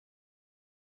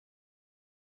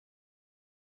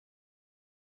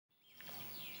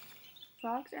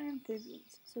Frogs are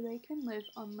amphibians, so they can live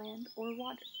on land or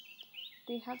water.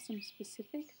 They have some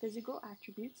specific physical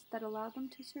attributes that allow them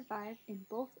to survive in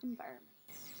both environments.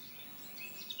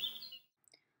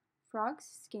 Frogs'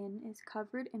 skin is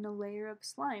covered in a layer of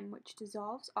slime which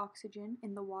dissolves oxygen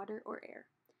in the water or air.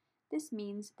 This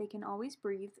means they can always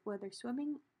breathe whether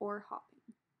swimming or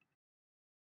hopping.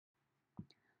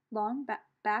 Long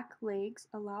back legs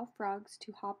allow frogs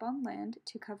to hop on land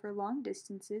to cover long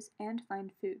distances and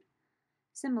find food.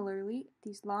 Similarly,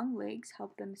 these long legs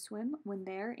help them swim when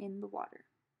they are in the water.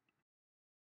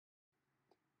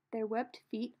 Their webbed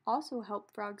feet also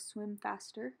help frogs swim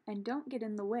faster and don't get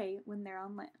in the way when they're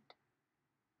on land.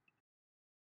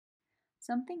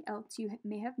 Something else you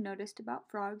may have noticed about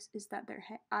frogs is that their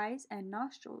eyes and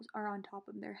nostrils are on top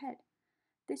of their head.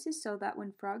 This is so that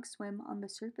when frogs swim on the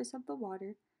surface of the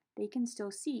water, they can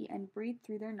still see and breathe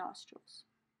through their nostrils.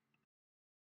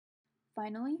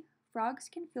 Finally, frogs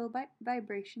can feel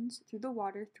vibrations through the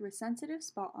water through a sensitive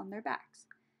spot on their backs.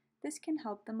 This can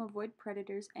help them avoid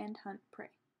predators and hunt prey.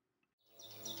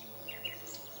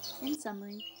 In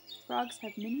summary, frogs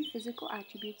have many physical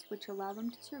attributes which allow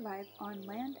them to survive on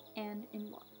land and in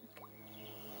water.